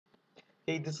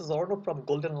Hey, this is Arnav from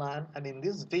GoldenLion, and in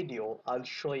this video, I'll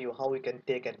show you how you can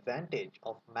take advantage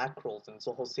of macros in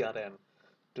Zoho CRM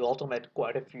to automate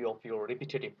quite a few of your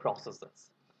repetitive processes.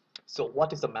 So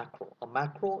what is a macro? A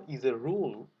macro is a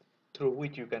rule through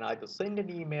which you can either send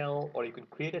an email, or you can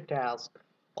create a task,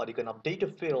 or you can update a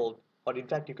field, or in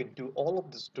fact, you can do all of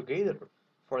this together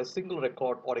for a single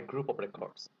record or a group of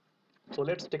records. So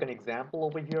let's take an example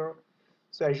over here.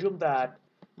 So assume that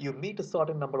you meet a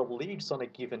certain number of leads on a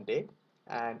given day,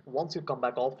 and once you come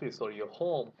back office or your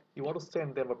home, you want to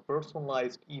send them a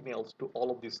personalized emails to all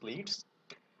of these leads.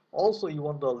 Also, you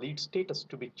want the lead status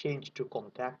to be changed to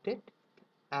contacted,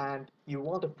 and you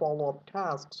want a follow-up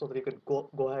task so that you can go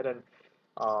ahead and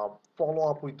follow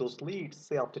up with those leads,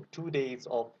 say after 2 days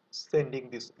of sending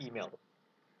this email.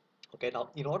 Okay, now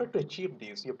in order to achieve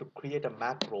this, you have to create a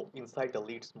macro inside the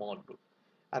leads module.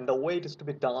 And the way it is to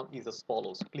be done is as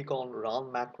follows. Click on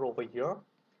run macro over here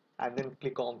and then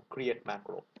click on create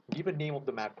macro. Give a name of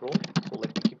the macro. So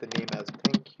let me keep the name as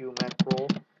thank you macro.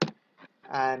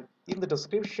 And in the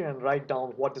description, write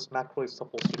down what this macro is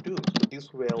supposed to do. So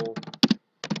this will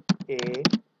A,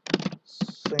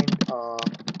 send a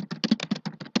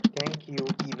thank you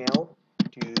email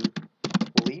to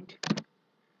lead.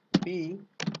 B,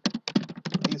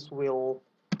 this will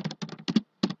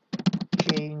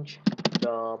change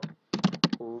the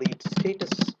lead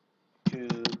status to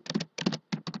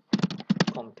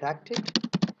contacted,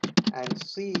 and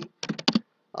C,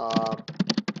 uh,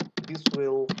 this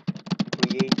will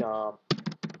create a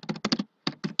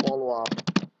follow-up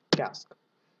task.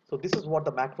 So this is what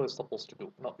the macro is supposed to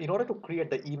do. Now, in order to create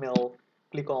the email,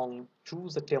 click on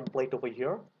choose a template over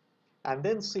here, and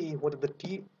then see whether the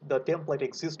template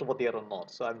exists over there or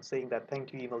not. So I'm saying that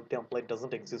thank you email template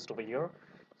doesn't exist over here.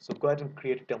 So go ahead and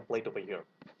create a template over here.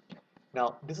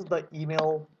 Now, this is the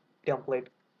email template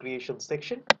creation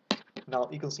section. Now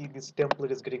you can see this template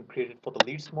is getting created for the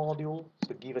leads module.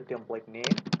 So give a template name.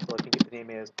 So I think the name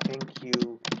is thank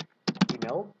you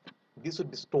email. This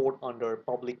would be stored under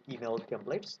public email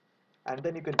templates. And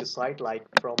then you can decide like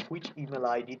from which email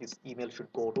ID this email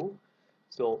should go to.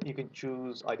 So you can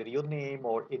choose either your name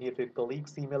or any of your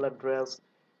colleagues' email address.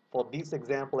 For this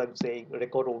example, I'm saying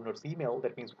record owner's email.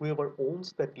 That means whoever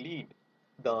owns that lead,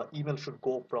 the email should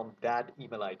go from that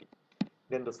email ID.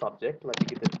 Then the subject, let me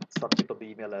give the subject of the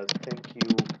email as thank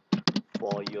you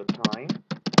for your time.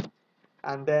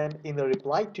 And then in the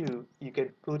reply to, you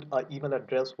can put an email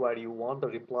address where you want the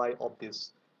reply of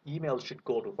this email should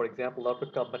go to. For example, a lot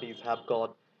of companies have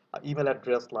got an email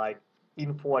address like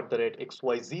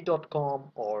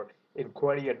info@xyz.com or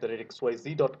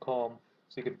inquiry@xyz.com.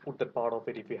 So you can put that part of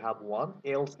it if you have one,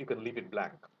 else you can leave it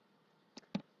blank.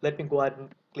 Let me go ahead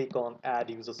and click on add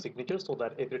user signature so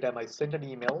that every time I send an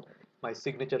email, my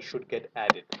signature should get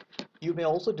added. You may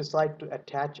also decide to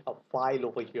attach a file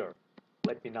over here.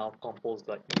 Let me now compose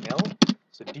the email.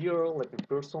 So dear, let me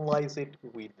personalize it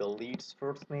with the lead's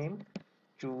first name.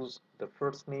 Choose the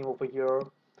first name over here,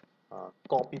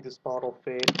 copy this part of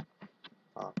it,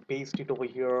 paste it over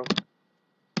here,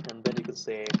 and then you can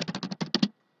say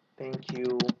thank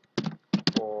you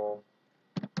for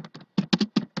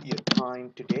your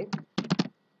time today,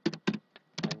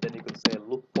 and then you can say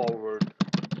look forward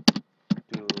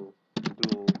to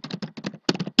do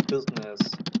business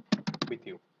with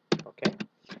you. Okay,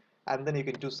 and then you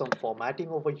can do some formatting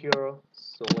over here.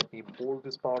 So let me bold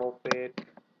this part of it.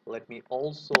 Let me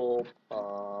also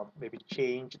maybe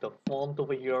change the font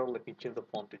over here. Let me change the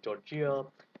font to Georgia,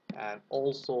 and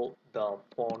also the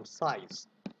font size.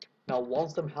 Now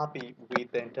once I'm happy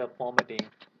with the entire formatting,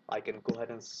 I can go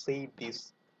ahead and save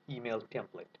this email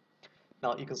template.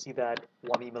 Now you can see that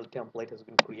one email template has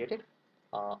been created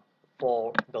uh,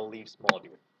 for the leads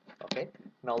module. Okay.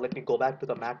 Now let me go back to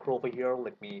the macro over here.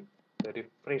 Let me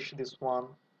refresh this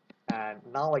one, and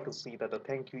now I can see that the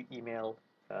thank you email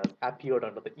appeared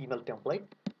under the email template.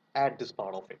 Add this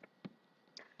part of it.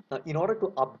 Now, in order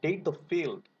to update the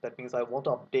field, that means I want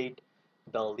to update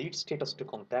the lead status to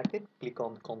contacted. Click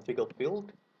on configure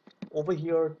field. Over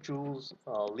here, choose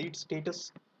lead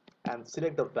status and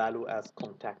select the value as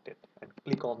contacted and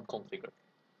click on configure.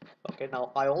 Okay,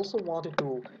 now I also wanted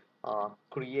to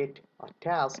create a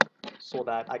task so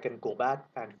that I can go back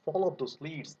and follow up those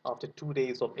leads after 2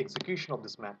 days of execution of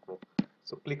this macro.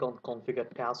 So click on configure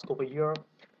task over here.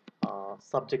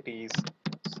 Subject is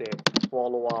say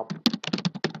follow up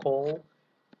call.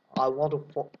 I want to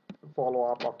follow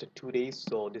up after 2 days,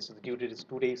 so this is due date is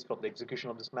 2 days from the execution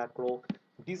of this macro.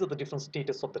 These are the different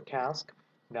status of the task.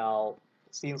 Now,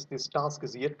 since this task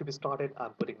is yet to be started,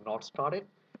 I'm putting not started.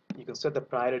 You can set the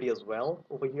priority as well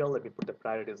over here. Let me put the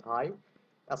priority as high.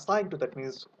 assigned to, that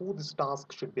means who this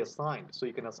task should be assigned. So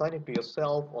you can assign it to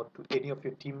yourself or to any of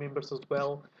your team members as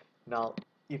well. Now,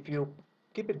 if you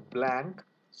keep it blank,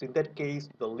 so in that case,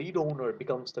 the lead owner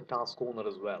becomes the task owner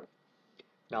as well.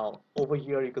 Now, over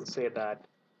here, you can say that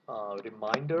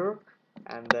reminder,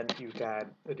 and then you can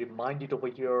remind it over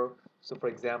here. So, for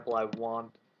example, I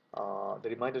want the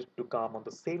reminder to come on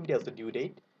the same day as the due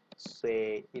date,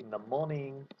 say in the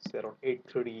morning, say around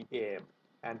 8:30 a.m.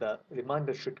 And the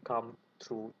reminder should come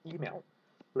through email.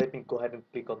 Let me go ahead and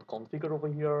click on configure over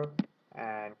here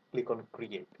and click on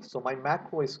create. So my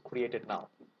macro is created now.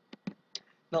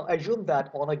 Now assume that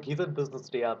on a given business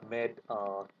day I've met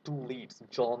two leads,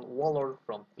 John Waller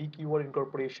from PQR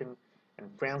Incorporation and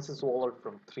Francis Waller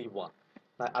from 3-1.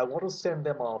 Now I want to send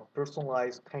them a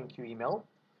personalized thank you email.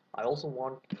 I also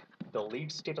want the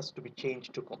lead status to be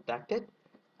changed to contacted,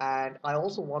 and I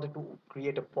also wanted to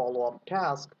create a follow-up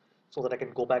task so that I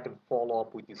can go back and follow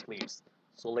up with these leads.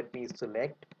 So let me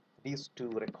select these two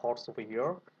records over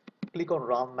here, click on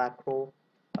run macro,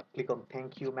 click on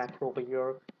thank you macro over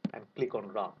here, and click on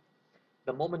run.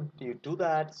 The moment you do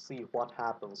that, see what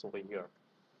happens over here.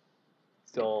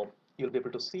 So you'll be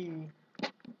able to see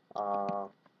uh,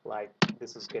 like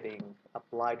this is getting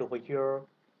applied over here.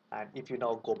 And if you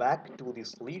now go back to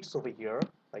these leads over here,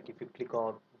 like if you click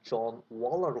on John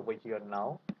Waller over here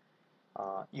now,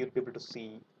 you'll be able to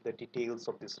see the details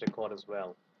of this record as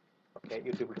well. Okay,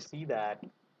 you'll be able to see that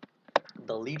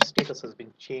the lead status has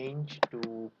been changed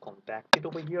to contacted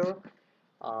over here.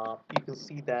 You can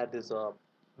see that there's a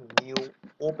new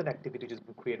open activity which has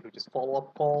been created, which is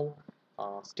follow-up call.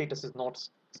 Status is not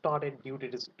started, due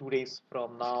date is 2 days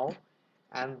from now.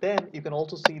 And then you can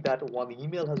also see that one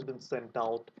email has been sent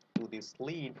out to this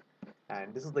lead,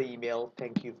 and this is the email,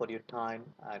 thank you for your time.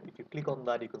 And if you click on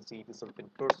that, you can see this has been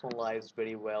personalized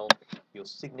very well. Your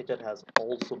signature has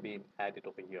also been added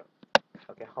over here.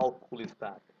 Okay, how cool is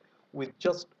that? With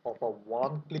just of a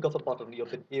one click of a button,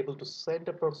 you've been able to send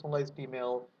a personalized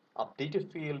email, update a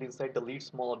field inside the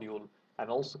leads module, and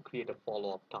also create a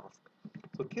follow-up task.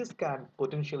 So this can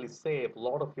potentially save a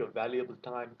lot of your valuable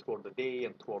time throughout the day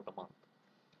and throughout the month.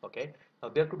 Okay, now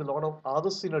there could be a lot of other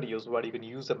scenarios where you can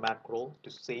use a macro to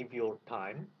save your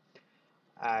time,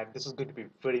 and this is going to be a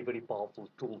very, very powerful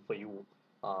tool for you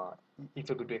if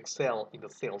you're going to excel in the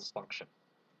sales function.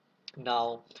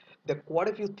 Now, there are quite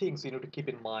a few things you need to keep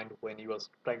in mind when you are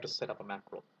trying to set up a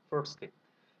macro. First thing,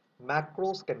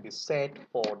 macros can be set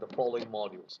for the following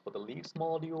modules: for the leads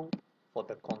module, for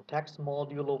the contacts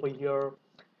module over here,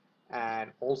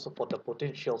 and also for the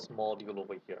potentials module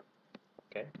over here.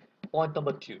 Okay. Point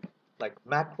number two, like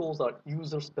macros are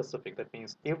user specific. That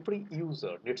means every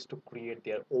user needs to create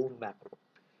their own macro.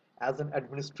 As an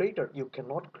administrator, you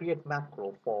cannot create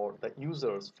macro for the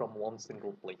users from one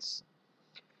single place.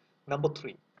 Number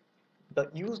three, the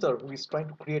user who is trying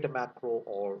to create a macro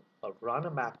or run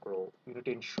a macro, you need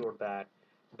to ensure that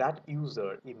that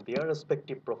user in their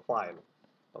respective profile,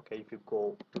 okay, if you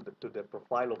go to the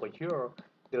profile over here,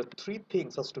 there are three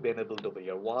things has to be enabled over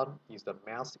here. One is the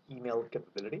mass email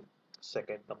capability.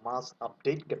 Second, the mass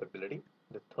update capability.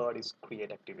 The third is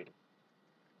create activity.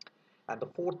 And the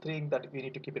fourth thing that you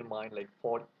need to keep in mind, like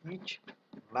for each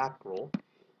macro,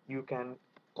 you can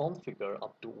configure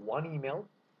up to one email,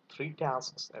 3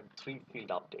 tasks, and 3 field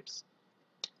updates.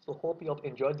 So hope you have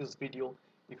enjoyed this video.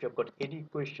 If you have got any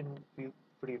question,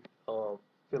 free, uh,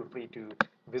 feel free to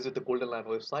visit the GoldenLion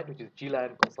website, which is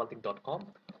glionconsulting.com.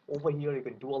 Over here, you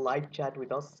can do a live chat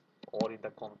with us, or in the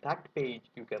contact page,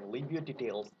 you can leave your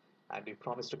details, and we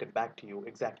promise to get back to you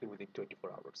exactly within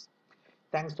 24 hours.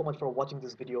 Thanks so much for watching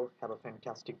this video. Have a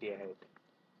fantastic day ahead.